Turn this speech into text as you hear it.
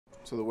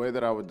So the way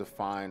that I would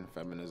define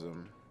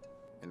feminism,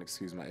 and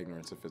excuse my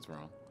ignorance if it's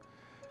wrong.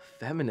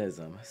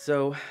 Feminism.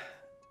 So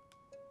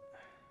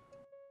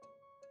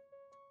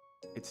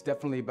it's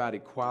definitely about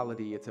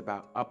equality. It's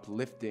about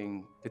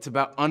uplifting. It's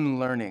about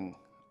unlearning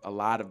a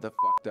lot of the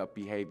fucked up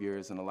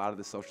behaviors and a lot of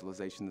the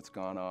socialization that's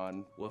gone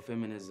on. What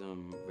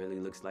feminism really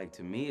looks like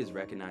to me is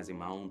recognizing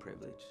my own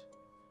privilege,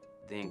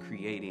 then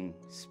creating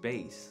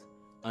space,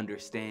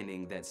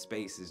 understanding that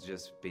space has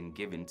just been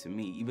given to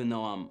me. Even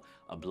though I'm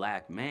a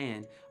black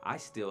man, I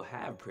still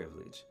have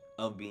privilege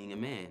of being a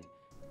man.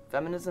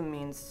 Feminism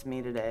means to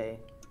me today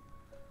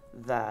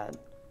that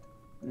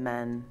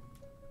men,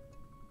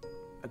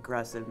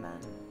 aggressive men,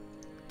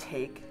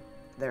 take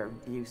their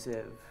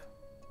abusive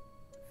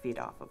feet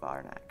off of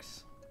our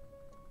necks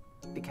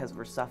because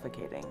we're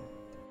suffocating.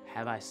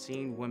 Have I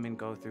seen women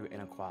go through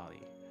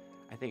inequality?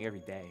 I think every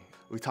day.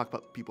 We talk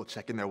about people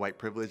checking their white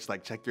privilege,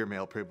 like check your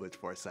male privilege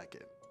for a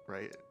second,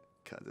 right?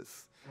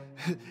 Because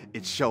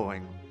it's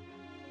showing.